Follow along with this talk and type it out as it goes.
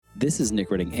This is Nick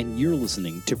Redding, and you're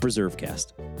listening to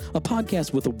PreserveCast, a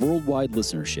podcast with a worldwide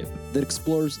listenership that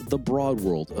explores the broad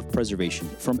world of preservation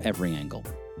from every angle,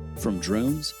 from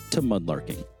drones to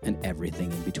mudlarking and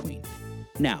everything in between.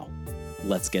 Now,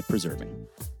 let's get preserving.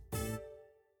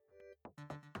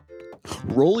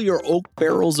 Roll your oak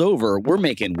barrels over, we're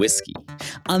making whiskey.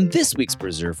 On this week's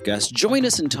PreserveCast, join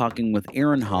us in talking with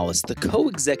Aaron Hollis, the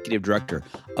co-executive director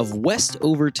of West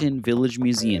Overton Village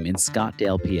Museum in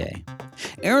Scottdale, PA.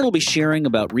 Aaron will be sharing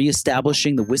about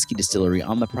reestablishing the whiskey distillery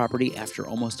on the property after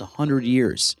almost 100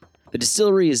 years. The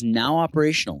distillery is now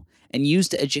operational and used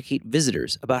to educate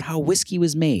visitors about how whiskey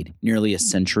was made nearly a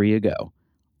century ago.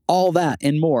 All that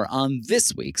and more on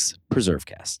this week's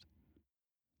PreserveCast.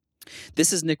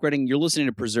 This is Nick Redding. You're listening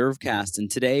to PreserveCast,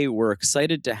 and today we're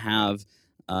excited to have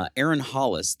Aaron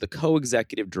Hollis, the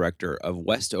co-executive director of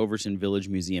West Overton Village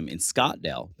Museum in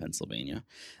Scottdale, Pennsylvania.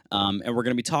 And we're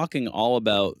going to be talking all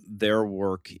about their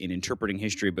work in interpreting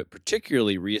history, but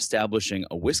particularly reestablishing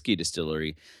a whiskey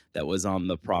distillery that was on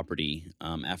the property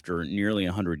after nearly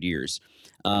 100 years.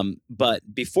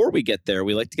 But before we get there,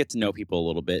 we like to get to know people a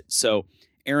little bit. So,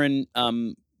 Aaron,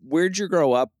 where'd you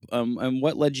grow up, and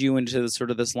what led you into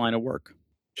this line of work?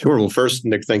 Sure. Well, first,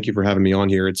 Nick, thank you for having me on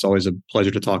here. It's always a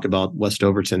pleasure to talk about West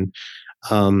Overton.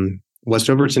 West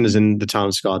Overton is in the town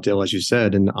of Scottdale, as you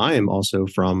said, and I am also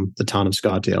from the town of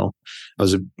Scottdale. I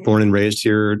was born and raised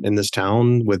here in this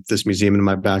town with this museum in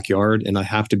my backyard, and I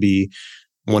have to be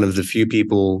one of the few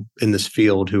people in this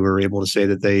field who are able to say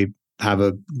that they have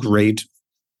a great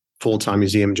full-time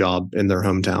museum job in their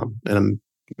hometown, and I'm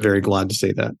very glad to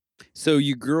say that. So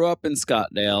you grew up in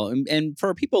Scottdale, and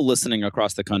for people listening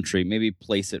across the country, maybe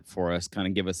place it for us, kind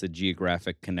of give us a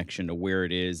geographic connection to where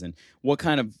it is and what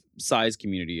kind of size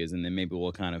community is, and then maybe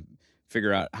we'll kind of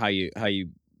figure out how you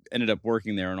ended up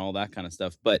working there and all that kind of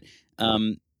stuff. But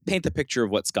paint the picture of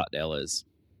what Scottdale is.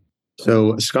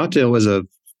 So Scottdale is a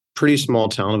pretty small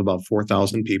town of about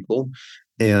 4,000 people,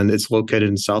 and it's located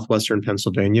in southwestern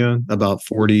Pennsylvania, about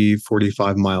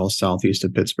 45 miles southeast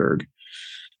of Pittsburgh.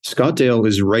 Scottdale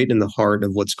is right in the heart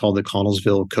of what's called the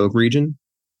Connellsville Coke region,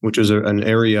 which is an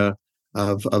area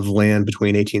of land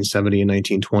between 1870 and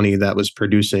 1920 that was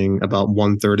producing about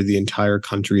 1/3 of the entire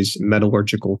country's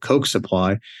metallurgical coke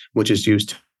supply, which is used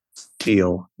to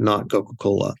steel, not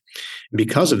Coca-Cola.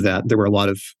 Because of that, there were a lot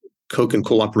of coke and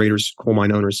coal operators, coal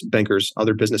mine owners, bankers,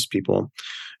 other business people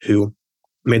who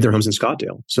made their homes in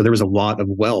Scottdale. So there was a lot of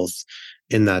wealth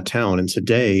in that town. And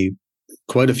today,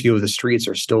 quite a few of the streets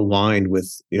are still lined with,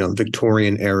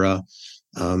 Victorian era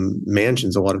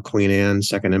mansions, a lot of Queen Anne,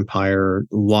 Second Empire,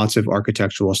 lots of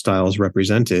architectural styles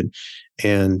represented.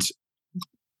 And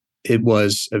it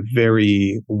was a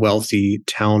very wealthy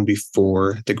town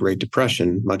before the Great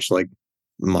Depression, much like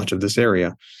much of this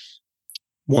area.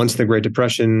 Once the Great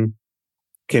Depression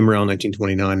came around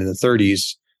 1929 and the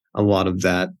 30s, a lot of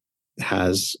that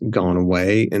has gone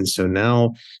away. And so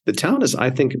now the town is, I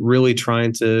think, really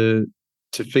trying to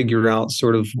figure out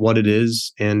sort of what it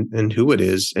is and who it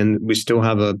is. And we still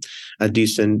have a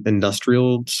decent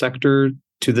industrial sector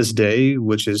to this day,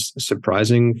 which is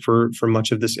surprising for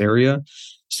much of this area.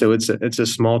 So it's a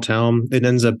small town. It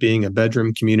ends up being a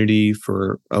bedroom community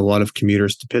for a lot of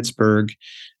commuters to Pittsburgh.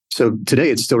 So today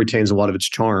it still retains a lot of its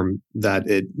charm that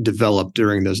it developed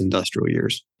during those industrial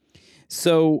years.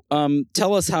 So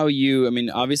tell us how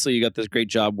obviously you got this great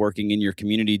job working in your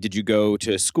community. Did you go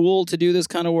to school to do this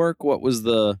kind of work? What was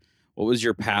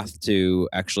your path to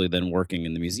actually then working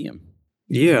in the museum?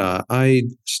 Yeah, I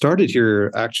started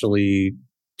here actually.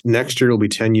 Next year, it'll be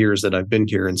 10 years that I've been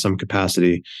here in some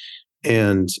capacity.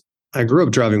 And I grew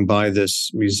up driving by this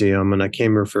museum, and I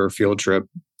came here for a field trip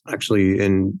actually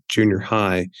in junior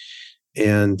high.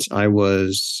 And I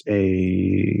was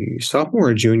a sophomore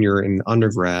or junior in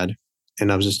undergrad.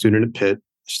 And I was a student at Pitt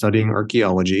studying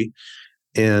archaeology.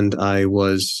 And I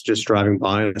was just driving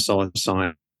by and I saw a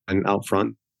sign out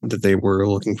front that they were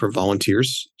looking for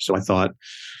volunteers. So I thought,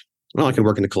 well, I can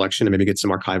work in the collection and maybe get some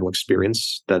archival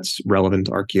experience that's relevant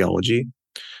to archaeology.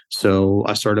 So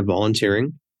I started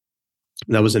volunteering.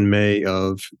 That was in May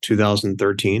of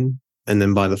 2013. And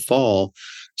then by the fall,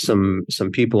 some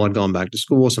people had gone back to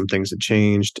school, some things had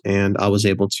changed, and I was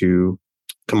able to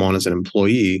come on as an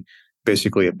employee,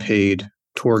 basically a paid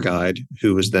tour guide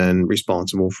who was then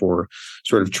responsible for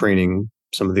sort of training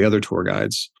some of the other tour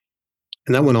guides.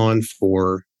 And that went on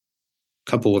for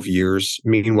a couple of years.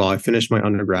 Meanwhile, I finished my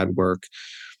undergrad work,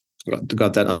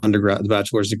 got that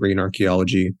bachelor's degree in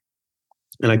archaeology.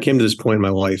 And I came to this point in my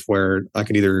life where I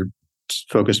could either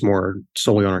focus more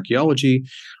solely on archaeology,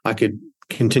 I could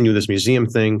continue this museum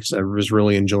thing because I was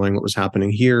really enjoying what was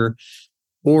happening here,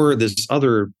 or this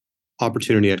other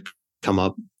opportunity had come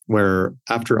up where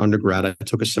after undergrad, I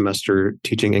took a semester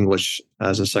teaching English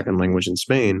as a second language in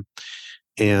Spain.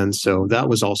 And so that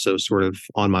was also sort of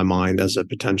on my mind as a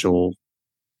potential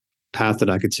path that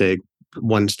I could take,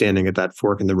 one standing at that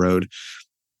fork in the road.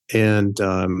 And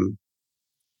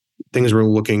things were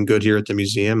looking good here at the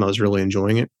museum. I was really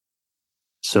enjoying it.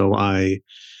 So I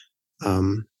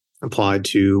applied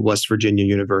to West Virginia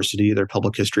University, their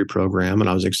public history program, and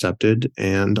I was accepted.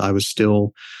 And I was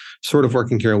still sort of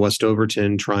working here at West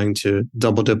Overton, trying to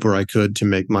double dip where I could to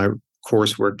make my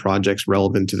coursework projects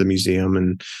relevant to the museum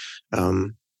and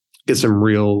get some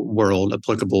real world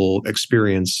applicable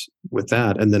experience with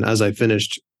that. And then as I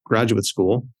finished graduate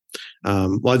school, I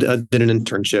did an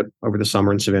internship over the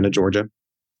summer in Savannah, Georgia.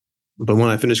 But when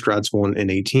I finished grad school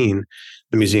in 18,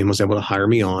 the museum was able to hire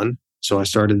me on. So I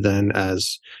started then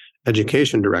as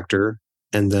education director.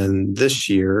 And then this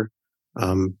year,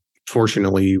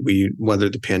 fortunately, we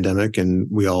weathered the pandemic and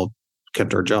we all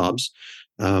kept our jobs.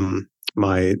 The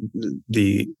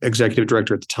executive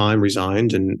director at the time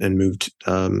resigned and moved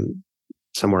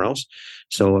somewhere else.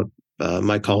 So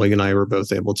my colleague and I were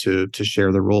both able to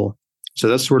share the role. So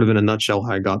that's sort of in a nutshell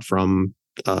how I got from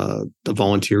the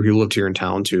volunteer who lived here in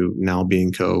town to now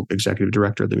being co-executive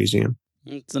director of the museum.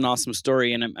 It's an awesome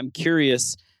story. And I'm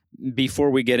curious,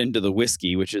 before we get into the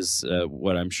whiskey, which is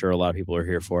what I'm sure a lot of people are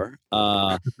here for,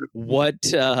 what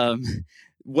is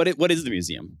the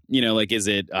museum? Is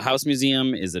it a house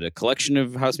museum? Is it a collection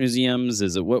of house museums?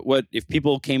 Is it what if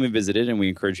people came and visited, and we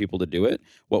encourage people to do it,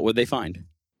 what would they find?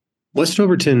 West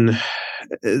Overton,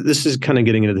 this is kind of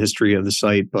getting into the history of the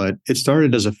site, but it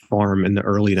started as a farm in the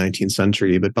early 19th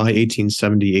century. But by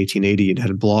 1870, 1880, it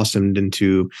had blossomed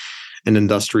into an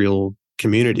industrial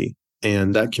community.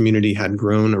 And that community had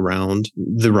grown around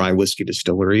the rye whiskey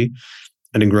distillery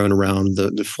and had grown around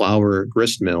the flour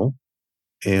grist mill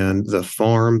and the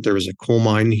farm. There was a coal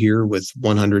mine here with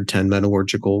 110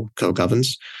 metallurgical coke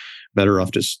ovens. Better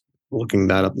off just looking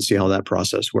that up and see how that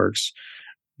process works.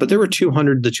 But there were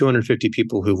 200 to 250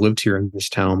 people who lived here in this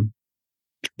town.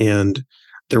 And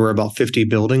there were about 50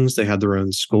 buildings. They had their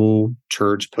own school,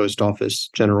 church, post office,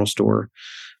 general store.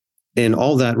 And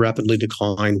all that rapidly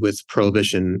declined with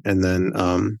Prohibition. And then,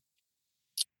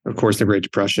 of course, the Great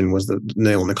Depression was the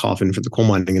nail in the coffin for the coal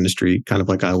mining industry, kind of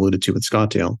like I alluded to with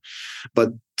Scottdale. But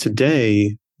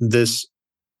today, this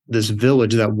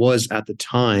village that was at the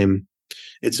time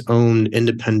its own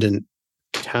independent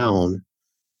town,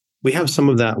 we have some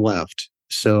of that left.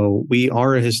 So we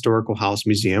are a historical house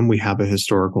museum. We have a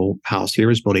historical house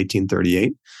here. It's built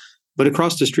 1838. But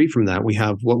across the street from that, we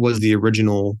have what was the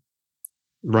original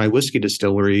rye whiskey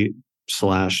distillery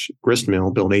 / grist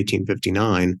mill, built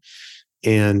 1859.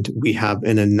 And we have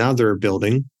in another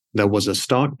building that was a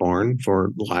stock barn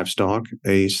for livestock,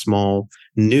 a small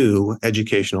new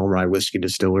educational rye whiskey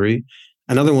distillery.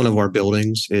 Another one of our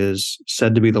buildings is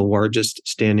said to be the largest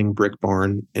standing brick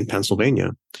barn in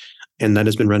Pennsylvania. And that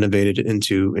has been renovated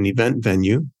into an event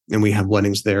venue. And we have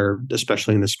weddings there,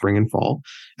 especially in the spring and fall.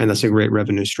 And that's a great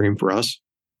revenue stream for us.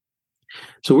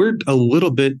 So we're a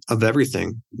little bit of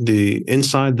everything. The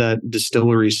inside that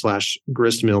distillery /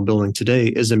 grist mill building today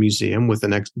is a museum with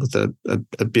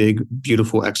a big,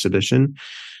 beautiful exhibition.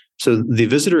 So the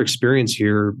visitor experience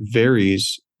here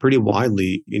varies pretty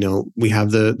widely. We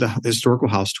have the historical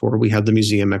house tour, we have the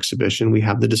museum exhibition, we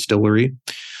have the distillery.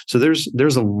 So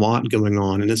there's a lot going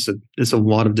on, and it's a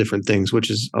lot of different things, which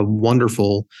is a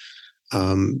wonderful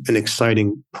and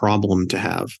exciting problem to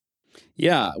have.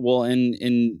 Yeah, well, and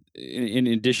in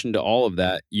addition to all of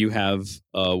that, you have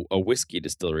a whiskey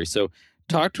distillery. So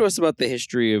talk to us about the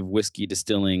history of whiskey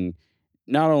distilling,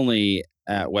 not only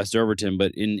at West Overton,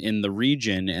 but in the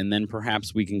region, and then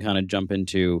perhaps we can kind of jump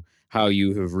into how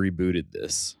you have rebooted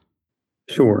this.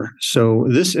 Sure. So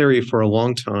this area for a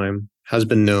long time has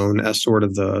been known as sort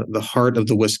of the heart of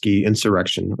the whiskey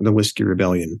insurrection, the Whiskey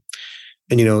Rebellion.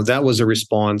 And, that was a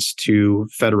response to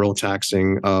federal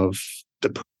taxing of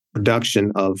the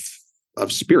production of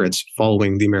spirits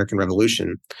following the American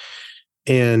Revolution.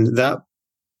 And that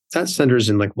centers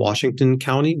in like Washington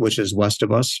County, which is west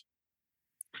of us.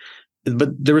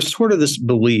 But there was sort of this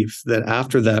belief that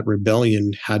after that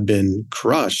rebellion had been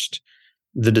crushed,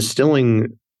 the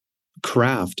distilling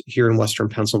craft here in Western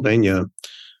Pennsylvania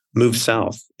moved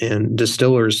south, and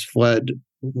distillers fled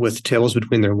with tails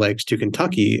between their legs to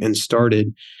Kentucky and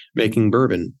started making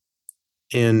bourbon.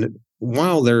 And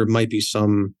while there might be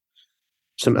some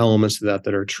elements of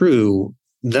that are true,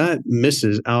 that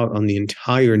misses out on the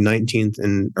entire 19th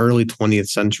and early 20th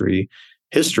century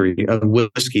history of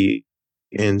whiskey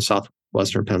in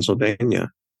southwestern Pennsylvania.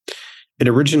 It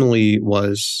originally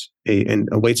was a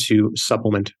way to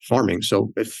supplement farming.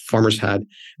 So if farmers had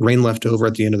rain left over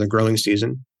at the end of the growing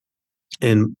season,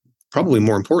 and probably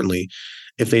more importantly,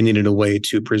 if they needed a way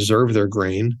to preserve their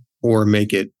grain or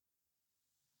make it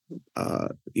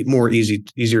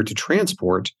easier to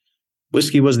transport,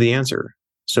 whiskey was the answer.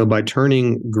 So by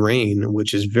turning grain,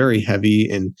 which is very heavy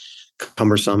and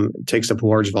cumbersome, takes up a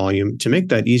large volume, to make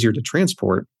that easier to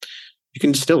transport, you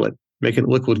can distill it, make it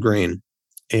liquid grain.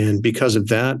 And because of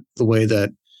that, the way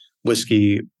that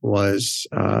whiskey was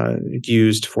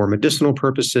used for medicinal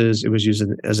purposes, it was used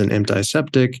as an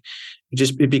antiseptic.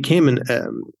 It became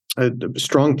a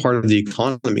strong part of the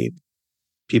economy.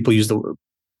 People used the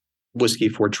whiskey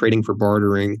for trading, for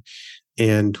bartering,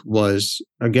 and was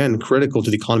again critical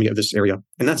to the economy of this area.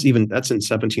 And that's in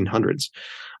 1700s.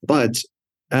 But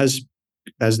as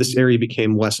this area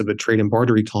became less of a trade and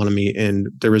barter economy, and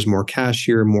there was more cash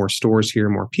here, more stores here,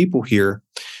 more people here,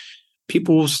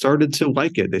 people started to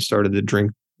like it. They started to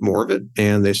drink more of it,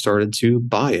 and they started to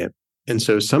buy it. And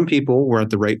so some people were at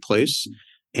the right place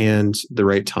and the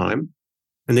right time,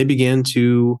 and they began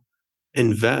to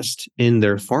invest in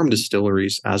their farm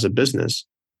distilleries as a business.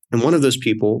 And one of those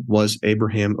people was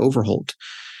Abraham Overholt.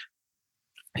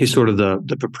 He's sort of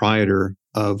the proprietor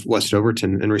of West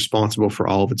Overton and responsible for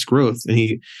all of its growth. And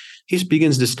he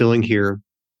begins distilling here,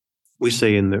 we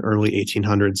say in the early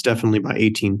 1800s, definitely by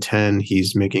 1810,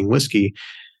 he's making whiskey.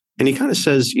 And he kind of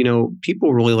says,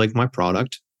 people really like my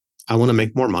product. I want to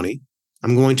make more money.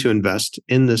 I'm going to invest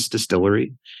in this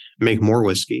distillery, make more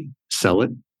whiskey, sell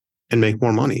it, and make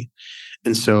more money.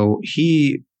 And so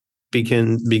he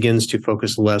begins to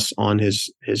focus less on his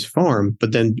farm,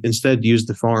 but then instead use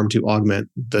the farm to augment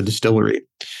the distillery.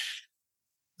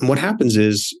 And what happens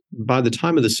is, by the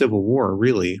time of the Civil War,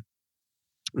 really,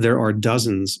 there are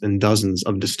dozens and dozens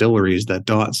of distilleries that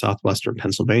dot southwestern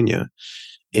Pennsylvania.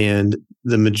 And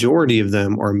the majority of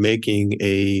them are making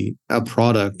a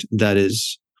product that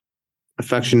is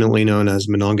affectionately known as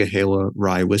Monongahela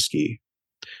rye whiskey.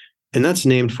 And that's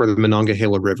named for the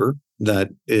Monongahela River that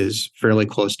is fairly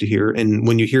close to here. And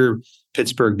when you hear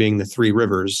Pittsburgh being the three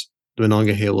rivers, the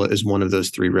Monongahela is one of those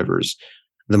three rivers.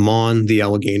 The Mon, the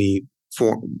Allegheny,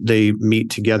 they meet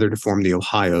together to form the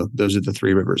Ohio. Those are the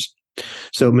three rivers.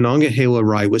 So Monongahela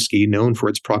rye whiskey, known for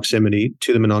its proximity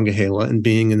to the Monongahela and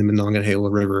being in the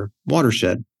Monongahela River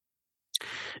watershed.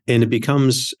 And it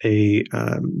becomes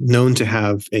known to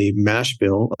have a mash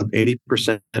bill of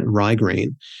 80% rye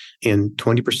grain and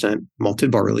 20%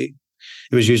 malted barley.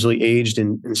 It was usually aged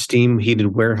in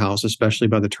steam-heated warehouse, especially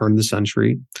by the turn of the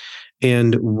century,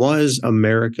 and was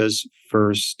America's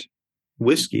first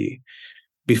whiskey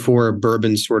before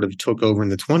bourbon sort of took over in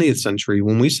the 20th century.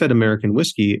 When we said American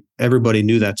whiskey, everybody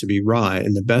knew that to be rye,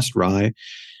 and the best rye,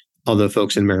 although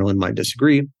folks in Maryland might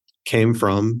disagree, came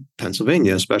from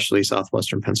Pennsylvania, especially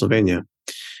southwestern Pennsylvania.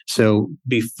 So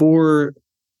before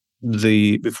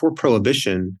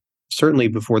Prohibition, certainly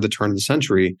before the turn of the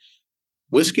century,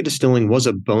 whiskey distilling was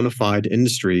a bona fide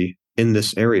industry in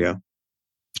this area.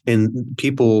 And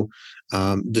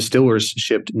distillers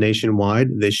shipped nationwide.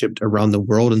 They shipped around the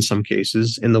world in some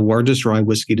cases. And the largest rye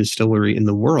whiskey distillery in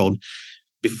the world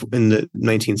in the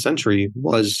 19th century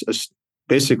was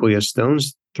basically a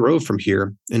stone's throw from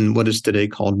here in what is today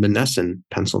called Monessen,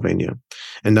 Pennsylvania.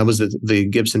 And that was the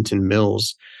Gibsonton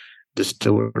Mills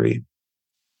distillery.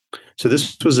 So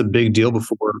this was a big deal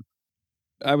before.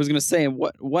 I was going to say,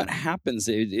 what happens?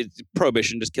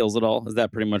 Prohibition just kills it all. Is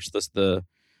that pretty much the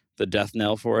death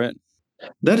knell for it?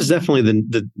 That is definitely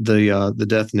the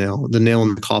death knell, the nail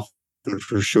in the coffin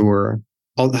for sure.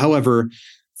 However,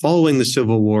 following the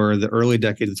Civil War, the early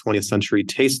decades of the 20th century,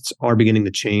 tastes are beginning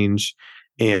to change,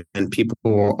 and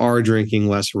people are drinking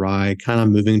less rye, kind of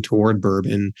moving toward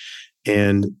bourbon,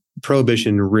 and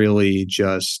Prohibition really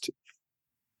just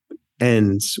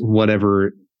ends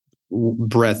whatever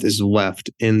breath is left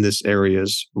in this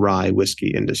area's rye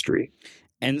whiskey industry.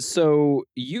 And so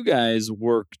you guys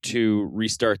work to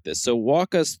restart this. So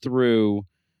walk us through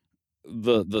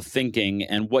the thinking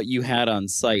and what you had on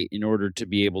site in order to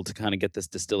be able to kind of get this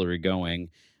distillery going.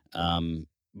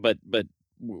 But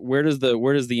where does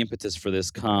the impetus for this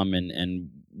come, and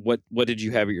what did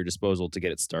you have at your disposal to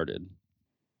get it started?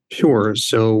 Sure.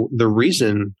 So the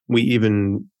reason we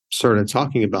even started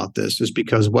talking about this is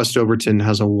because West Overton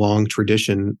has a long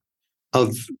tradition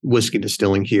of whiskey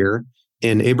distilling here.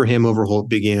 And Abraham Overholt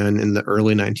began in the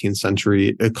early 19th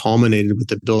century. It culminated with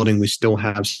the building we still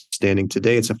have standing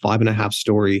today. It's a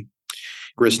 5.5-story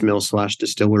grist mill /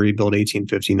 distillery built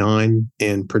 1859,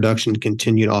 and production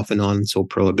continued off and on until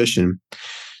Prohibition.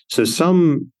 So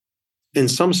in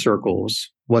some circles,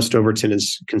 West Overton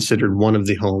is considered one of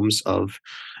the homes of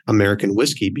American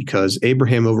whiskey, because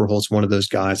Abraham Overholt's one of those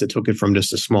guys that took it from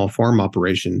just a small farm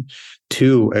operation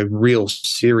to a real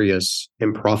serious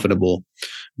and profitable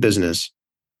business.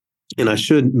 And I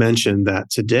should mention that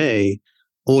today,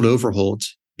 Old Overholt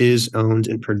is owned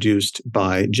and produced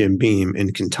by Jim Beam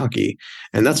in Kentucky.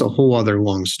 And that's a whole other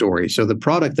long story. So the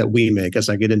product that we make, as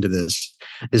I get into this,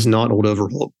 is not Old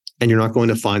Overholt. And you're not going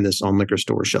to find this on liquor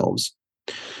store shelves.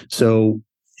 So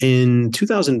in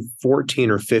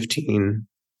 2014 or 15,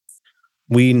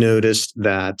 we noticed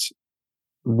that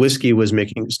whiskey was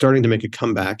starting to make a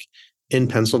comeback in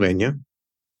Pennsylvania.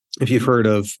 If you've heard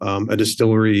of a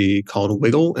distillery called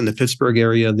Wiggle in the Pittsburgh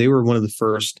area, they were one of the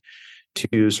first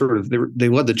to they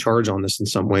led the charge on this in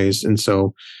some ways. And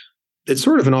so it's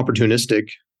sort of an opportunistic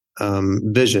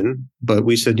vision, but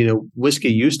we said,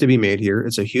 whiskey used to be made here.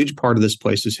 It's a huge part of this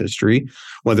place's history,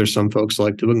 whether some folks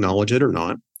like to acknowledge it or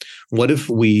not. What if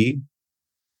we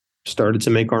started to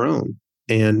make our own?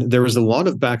 And there was a lot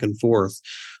of back and forth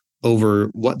over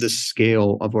what the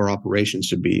scale of our operation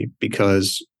should be,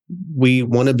 because we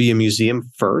want to be a museum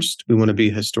first, we want to be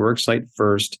a historic site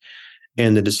first,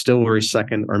 and the distillery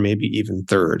second, or maybe even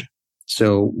third.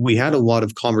 So we had a lot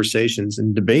of conversations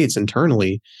and debates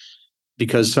internally,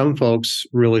 because some folks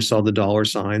really saw the dollar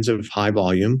signs of high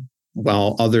volume,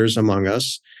 while others among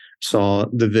us saw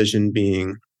the vision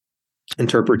being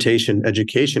interpretation,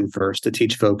 education first, to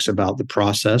teach folks about the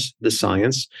process, the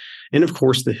science, and of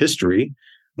course the history,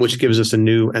 which gives us a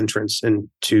new entrance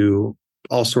into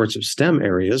all sorts of STEM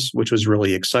areas, which was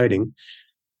really exciting.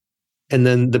 And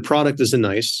then the product is a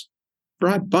nice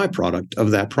byproduct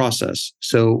of that process.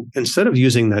 So instead of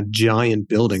using that giant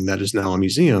building that is now a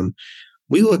museum,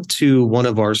 we looked to one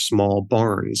of our small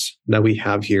barns that we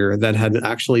have here that had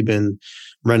actually been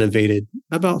renovated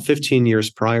about 15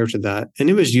 years prior to that. And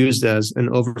it was used as an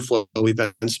overflow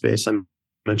event space. I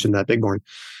mentioned that big barn.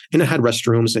 And it had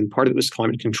restrooms, and part of it was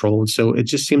climate controlled. So it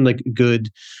just seemed like a good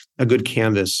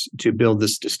canvas to build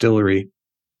this distillery.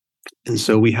 And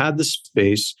so we had the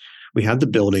space, we had the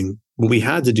building. What we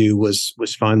had to do was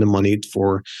find the money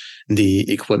for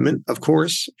the equipment, of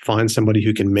course, find somebody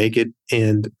who can make it,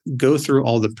 and go through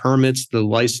all the permits, the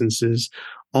licenses,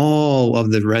 all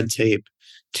of the red tape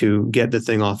to get the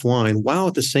thing offline, while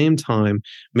at the same time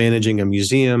managing a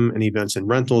museum, an events and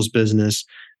rentals business,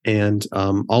 and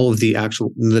all of the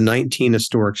 19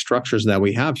 historic structures that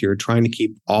we have here, trying to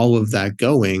keep all of that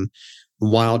going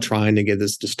while trying to get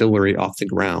this distillery off the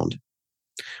ground.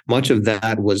 Much of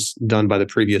that was done by the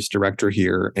previous director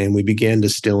here, and we began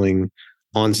distilling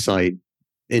on site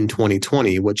in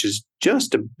 2020, which is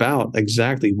just about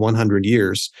exactly 100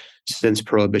 years since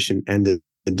Prohibition ended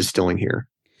distilling here.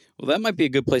 Well, that might be a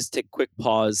good place to take a quick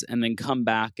pause and then come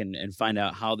back and find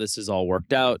out how this has all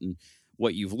worked out and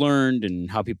what you've learned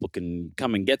and how people can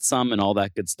come and get some and all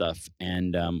that good stuff.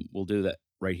 And we'll do that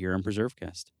right here on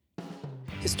PreserveCast.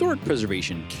 Historic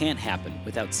preservation can't happen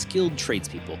without skilled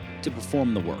tradespeople to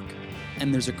perform the work,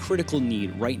 and there's a critical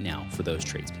need right now for those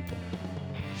tradespeople.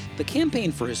 The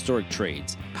Campaign for Historic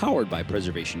Trades, powered by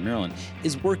Preservation Maryland,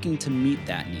 is working to meet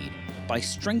that need by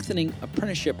strengthening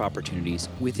apprenticeship opportunities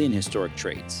within historic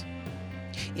trades.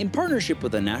 In partnership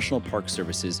with the National Park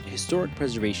Service's Historic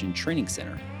Preservation Training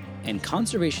Center and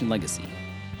Conservation Legacy,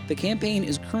 the campaign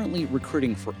is currently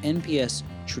recruiting for NPS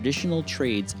Traditional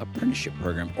Trades Apprenticeship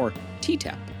Program, or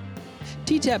TTAP.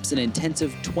 TTAP's an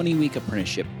intensive 20-week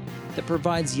apprenticeship that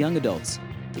provides young adults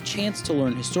the chance to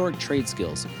learn historic trade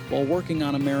skills while working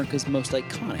on America's most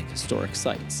iconic historic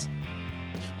sites.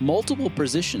 Multiple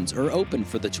positions are open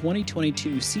for the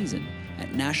 2022 season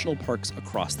at national parks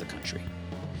across the country.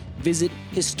 Visit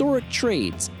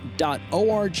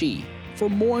historictrades.org for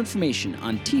more information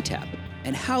on TTAP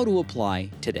and how to apply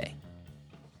today.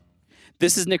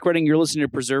 This is Nick Redding. You're listening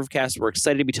to PreserveCast. We're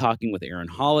excited to be talking with Aaron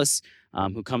Hollis,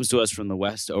 who comes to us from the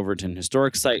West Overton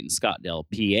Historic Site in Scottdale,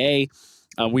 PA.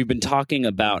 We've been talking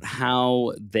about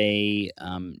how they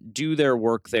do their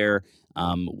work there,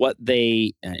 what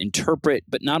they interpret,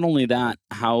 but not only that,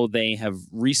 how they have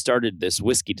restarted this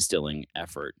whiskey distilling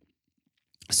effort.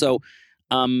 So,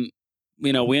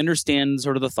 we understand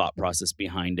sort of the thought process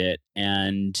behind it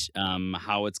and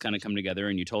how it's kind of come together.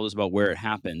 And you told us about where it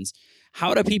happens.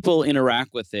 How do people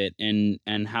interact with it, and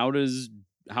how is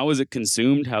it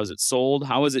consumed? How is it sold?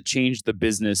 How has it changed the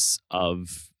business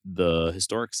of the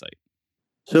historic site?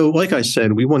 So, like I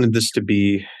said, we wanted this to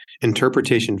be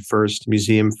interpretation first,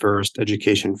 museum first,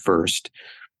 education first.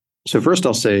 So first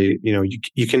I'll say,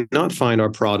 you cannot find our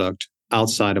product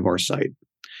outside of our site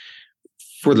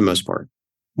for the most part.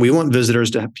 We want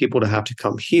visitors people to have to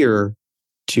come here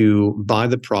to buy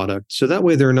the product. So that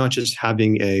way they're not just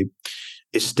having a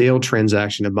stale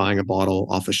transaction of buying a bottle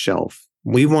off a shelf.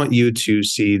 We want you to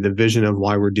see the vision of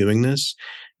why we're doing this.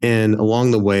 And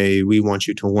along the way, we want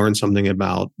you to learn something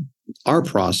about our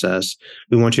process.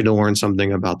 We want you to learn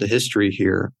something about the history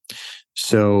here.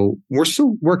 So we're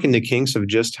still working the kinks of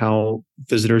just how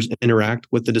visitors interact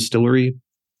with the distillery.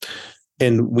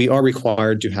 And we are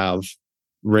required to have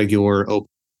regular open.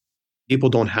 People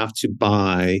don't have to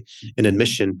buy an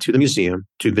admission to the museum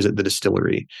to visit the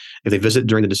distillery. If they visit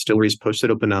during the distillery's posted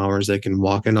open hours, they can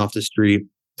walk in off the street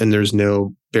and there's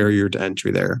no barrier to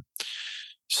entry there.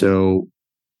 So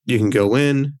you can go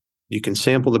in, you can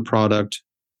sample the product,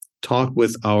 talk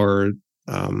with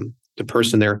the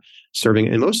person there serving.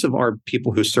 And most of our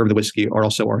people who serve the whiskey are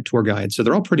also our tour guides. So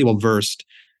they're all pretty well versed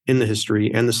in the history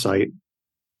and the site,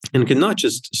 and can not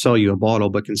just sell you a bottle,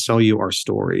 but can sell you our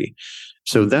story.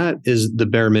 So that is the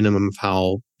bare minimum of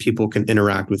how people can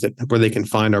interact with it, where they can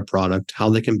find our product, how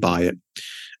they can buy it.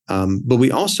 But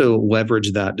we also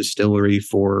leverage that distillery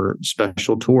for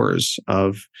special tours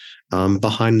of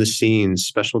behind the scenes,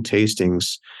 special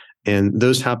tastings. And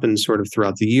those happen sort of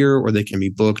throughout the year, or they can be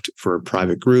booked for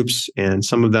private groups. And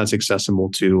some of that's accessible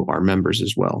to our members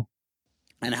as well.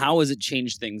 And how has it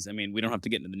changed things? I mean, we don't have to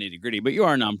get into the nitty gritty, but you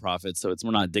are a nonprofit, so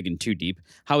we're not digging too deep.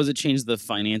 How has it changed the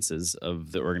finances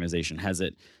of the organization? Has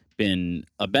it been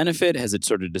a benefit? Has it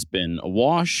sort of just been a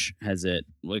wash? Has it,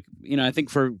 I think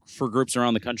for groups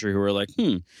around the country who are like,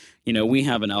 we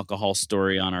have an alcohol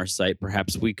story on our site.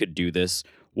 Perhaps we could do this.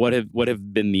 What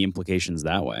have been the implications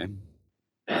that way?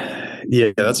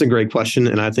 Yeah, that's a great question.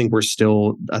 And I think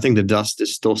the dust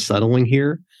is still settling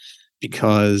here,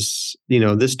 because,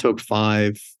 this took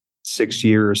 5-6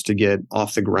 years to get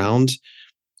off the ground.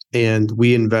 And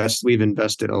we've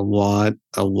invested a lot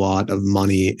of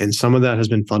money, and some of that has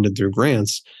been funded through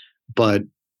grants, but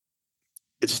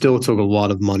it still took a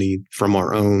lot of money from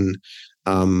our own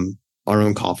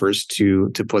coffers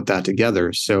to put that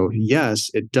together. So yes,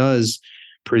 it does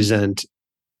present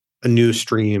a new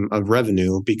stream of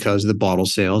revenue because of the bottle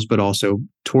sales, but also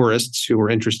tourists who are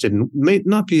interested and may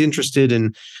not be interested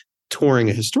in touring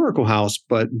a historical house,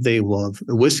 but they love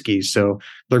whiskey. So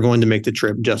they're going to make the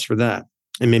trip just for that.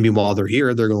 And maybe while they're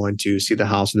here, they're going to see the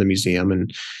house of the museum.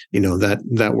 And,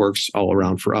 that works all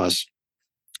around for us.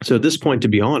 So at this point, to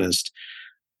be honest,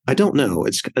 I don't know.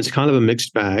 It's kind of a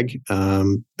mixed bag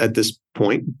at this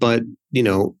point. But,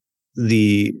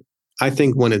 I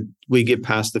think when we get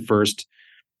past the first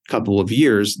couple of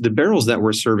years, the barrels that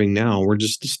we're serving now were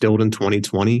just distilled in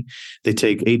 2020. They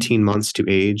take 18 months to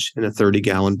age in a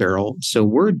 30-gallon barrel. So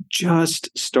we're just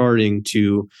starting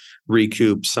to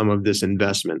recoup some of this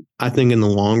investment. I think in the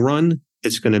long run,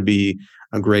 it's going to be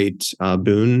a great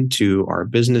boon to our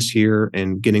business here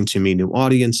and getting to meet new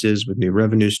audiences with new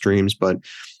revenue streams. But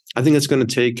I think it's going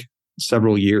to take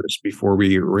several years before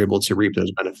we are able to reap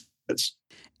those benefits.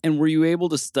 And were you able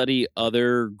to study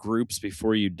other groups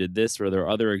before you did this? Or are there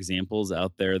other examples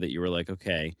out there that you were like,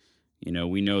 okay,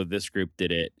 we know this group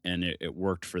did it and it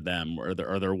worked for them? Are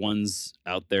there ones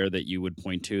out there that you would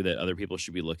point to that other people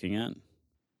should be looking at?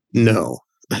 No.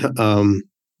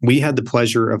 We had the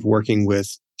pleasure of working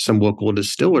with some local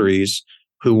distilleries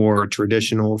who are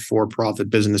traditional for-profit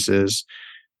businesses,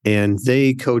 and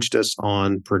they coached us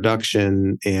on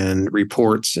production and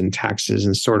reports and taxes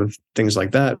and sort of things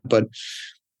like that. But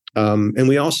and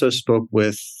we also spoke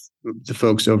with the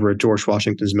folks over at George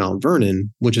Washington's Mount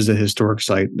Vernon, which is a historic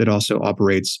site that also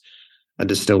operates a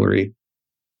distillery.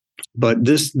 But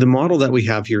the model that we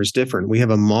have here is different. We have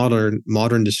a modern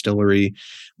distillery.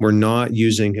 We're not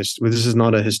using this is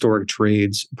not a historic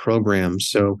trades program.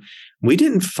 So we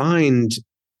didn't find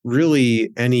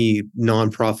really any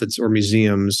nonprofits or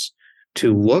museums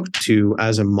to look to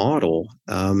as a model.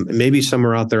 Maybe some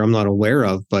are out there I'm not aware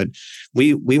of, but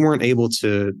we weren't able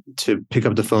to pick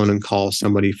up the phone and call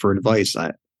somebody for advice.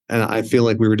 I feel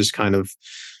like we were just kind of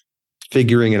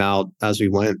figuring it out as we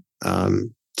went,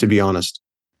 to be honest.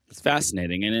 It's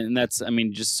fascinating. And that's,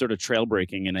 just sort of trail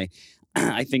breaking. And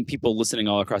I think people listening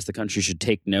all across the country should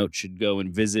take note, should go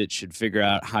and visit, should figure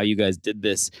out how you guys did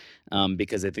this,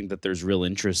 because I think that there's real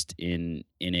interest in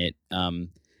it.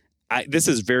 This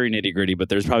is very nitty gritty, but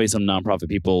there's probably some nonprofit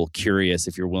people curious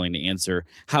if you're willing to answer.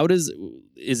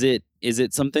 Is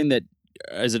it something that,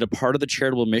 is it a part of the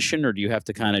charitable mission, or do you have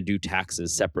to kind of do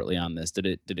taxes separately on this? Did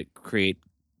it create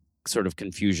sort of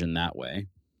confusion that way?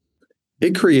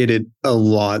 It created a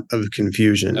lot of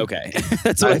confusion. Okay.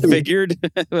 That's what I figured,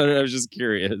 but I was just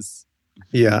curious.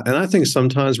 Yeah. And I think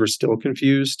sometimes we're still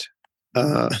confused.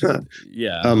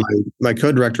 Yeah. My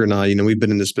co-director and I, we've been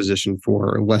in this position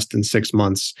for less than 6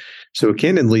 months. So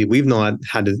candidly, we've not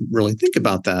had to really think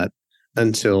about that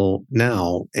until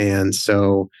now. And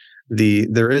so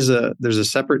there's a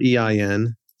separate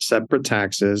EIN separate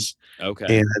taxes.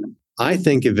 Okay. And I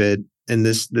think of it, and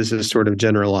this is sort of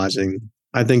generalizing,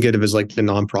 I think of it as like the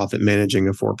nonprofit managing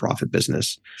a for-profit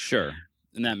business. Sure.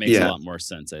 And that makes a Yeah. lot more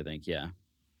sense, I think. Yeah.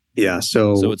 Yeah.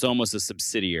 So So it's almost a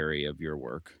subsidiary of your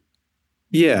work.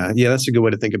 yeah, that's a good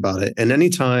way to think about it. And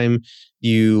anytime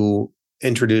you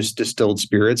introduce distilled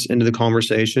spirits into the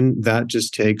conversation, that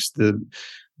just takes the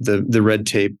red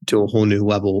tape to a whole new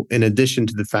level, in addition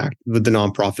to the fact with the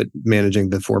nonprofit managing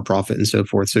the for-profit and so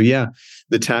forth. So yeah,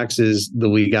 the taxes, the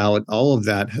legality, all of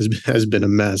that has been a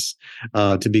mess,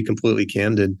 to be completely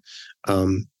candid.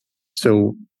 Um,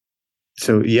 so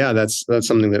so yeah, that's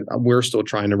something that we're still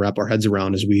trying to wrap our heads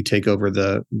around as we take over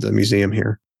the museum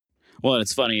here. Well, and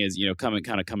it's funny is,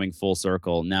 coming full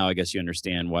circle. Now I guess you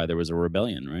understand why there was a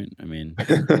rebellion, right? I mean,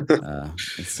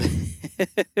 it's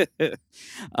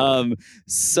um,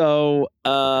 so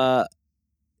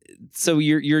so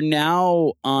you're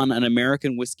now on an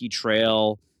American whiskey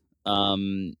trail,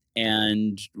 and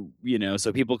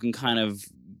so people can kind of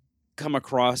come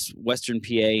across Western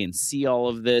PA and see all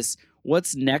of this.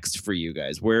 What's next for you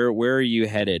guys? Where are you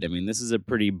headed? I mean, this is a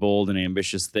pretty bold and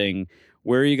ambitious thing.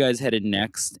 Where are you guys headed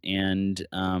next? And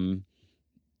and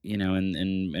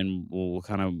we'll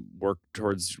kind of work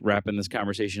towards wrapping this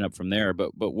conversation up from there. But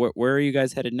where are you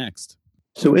guys headed next?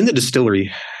 So in the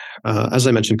distillery, as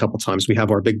I mentioned a couple of times, we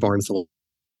have our big barns, a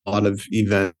lot of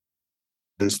events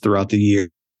throughout the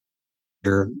year,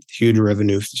 huge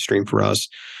revenue stream for us.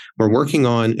 We're working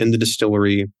on, in the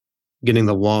distillery, getting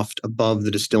the loft above the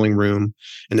distilling room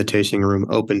and the tasting room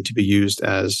open to be used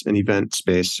as an event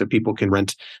space, so people can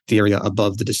rent the area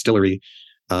above the distillery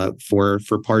for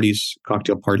parties,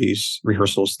 cocktail parties,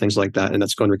 rehearsals, things like that. And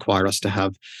that's going to require us to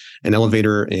have an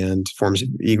elevator and forms of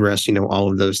egress,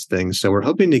 all of those things. So we're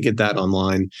hoping to get that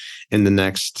online in the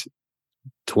next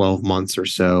 12 months or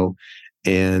so.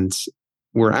 And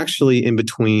we're actually in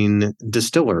between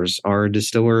distillers. Our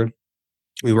distiller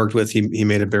we worked with, he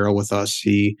made a barrel with us.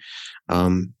 He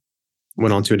went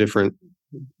on to a different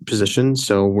position.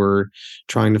 So we're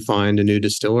trying to find a new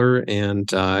distiller and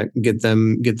get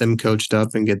them coached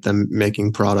up and get them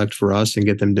making product for us and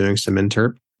get them doing some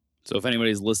interp. So if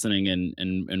anybody's listening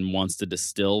and wants to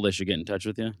distill, they should get in touch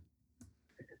with you.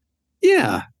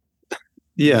 Yeah.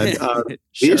 Sure. The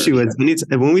issue is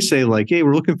when we say like, hey,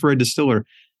 we're looking for a distiller,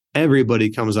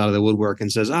 everybody comes out of the woodwork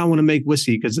and says, I want to make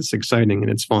whiskey because it's exciting and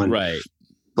it's fun. Right.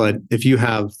 But if you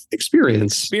have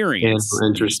experience and are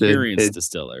interested, experienced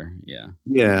distiller,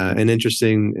 and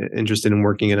interested in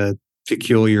working in a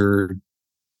peculiar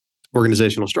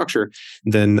organizational structure,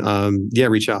 then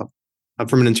reach out.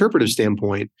 From an interpretive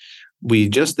standpoint, we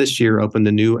just this year opened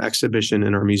a new exhibition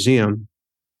in our museum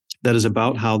that is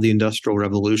about how the Industrial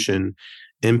Revolution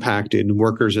impacted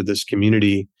workers of this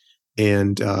community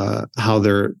and how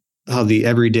the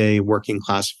everyday working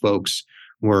class folks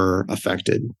were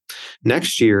affected.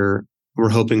 Next year, we're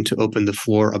hoping to open the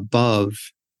floor above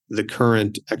the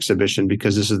current exhibition,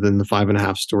 because this is in the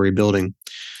 5.5-story building.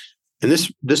 And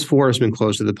this floor has been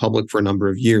closed to the public for a number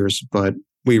of years, but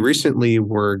we recently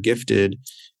were gifted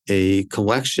a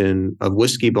collection of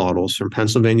whiskey bottles from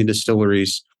Pennsylvania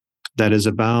distilleries that is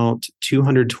about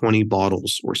 220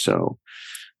 bottles or so.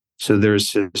 So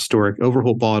there's historic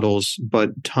Overholt bottles,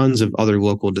 but tons of other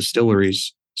local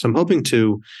distilleries. So I'm hoping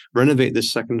to renovate this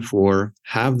second floor,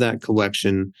 have that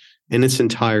collection in its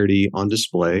entirety on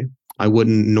display. I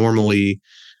wouldn't normally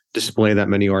display that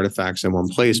many artifacts in one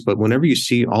place, but whenever you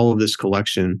see all of this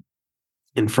collection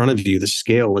in front of you, the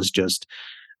scale is just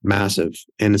massive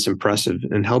and it's impressive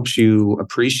and helps you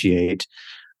appreciate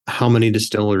how many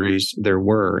distilleries there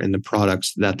were and the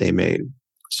products that they made.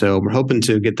 So we're hoping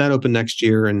to get that open next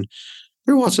year. And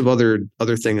there are lots of other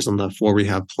things on the floor we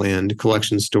have planned: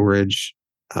 collection storage,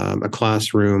 a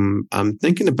classroom. I'm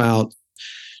thinking about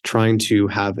trying to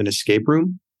have an escape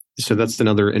room. So that's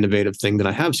another innovative thing that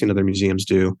I have seen other museums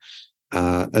do,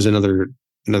 as another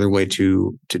way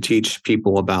to teach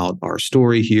people about our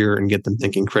story here and get them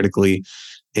thinking critically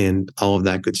and all of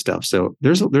that good stuff. So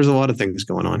there's a lot of things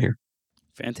going on here.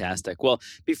 Fantastic. Well,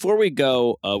 before we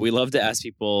go, we love to ask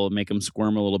people, make them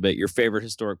squirm a little bit, your favorite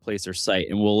historic place or site,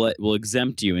 and we'll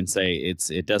exempt you and say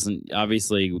it doesn't,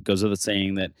 obviously it goes without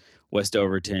saying that West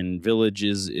Overton Village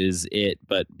is it,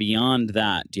 but beyond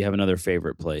that, do you have another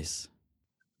favorite place?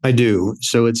 I do.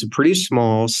 So it's a pretty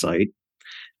small site,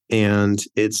 and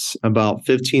it's about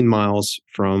 15 miles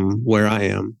from where I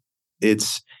am.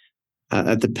 It's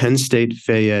at the Penn State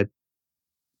Fayette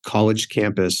College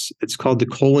campus. It's called the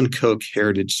Colin Coke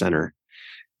Heritage Center.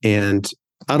 And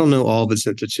I don't know all of its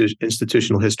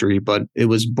institutional history, but it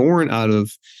was born out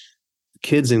of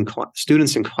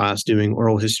students in class doing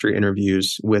oral history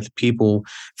interviews with people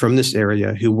from this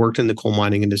area who worked in the coal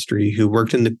mining industry, who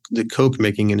worked in the coke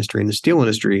making industry and the steel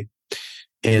industry.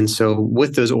 And so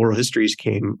with those oral histories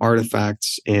came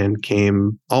artifacts and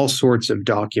came all sorts of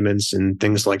documents and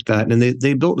things like that. And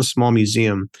they built a small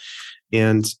museum.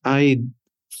 And I'm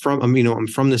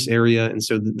from this area. And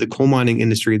so the coal mining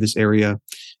industry of this area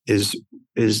is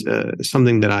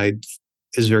something that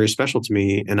is very special to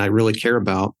me and I really care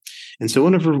about. And so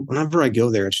whenever I go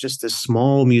there, it's just this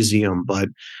small museum, but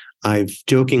I've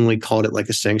jokingly called it like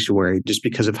a sanctuary just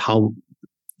because of how,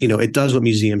 it does what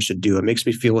museums should do. It makes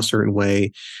me feel a certain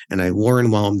way and I learn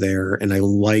while I'm there and I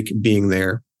like being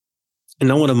there. And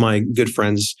now one of my good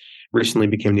friends recently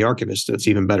became the archivist. So it's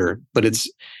even better, but it's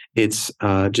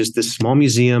just this small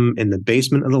museum in the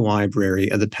basement of the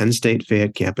library of the Penn State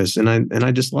Fayette campus. And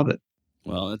I just love it.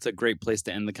 Well, it's a great place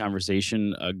to end the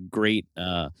conversation. A great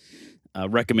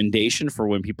recommendation for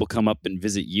when people come up and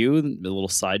visit you, a little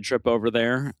side trip over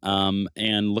there.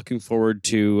 And looking forward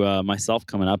to myself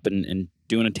coming up and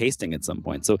doing a tasting at some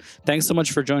point. So thanks so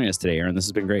much for joining us today, Aaron. This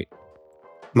has been great.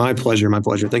 My pleasure. My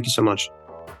pleasure. Thank you so much.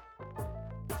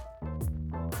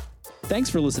 Thanks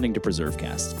for listening to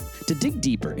PreserveCast. To dig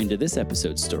deeper into this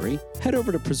episode's story, head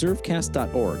over to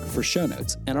preservecast.org for show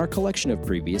notes and our collection of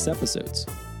previous episodes.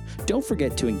 Don't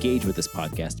forget to engage with this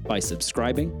podcast by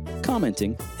subscribing,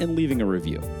 commenting, and leaving a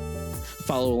review.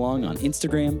 Follow along on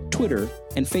Instagram, Twitter,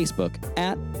 and Facebook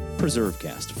at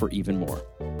PreserveCast for even more.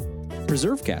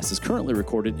 PreserveCast is currently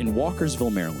recorded in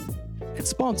Walkersville, Maryland, and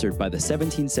sponsored by the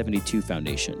 1772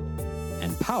 Foundation,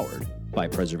 and powered by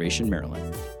Preservation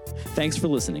Maryland. Thanks for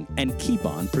listening, and keep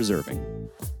on preserving.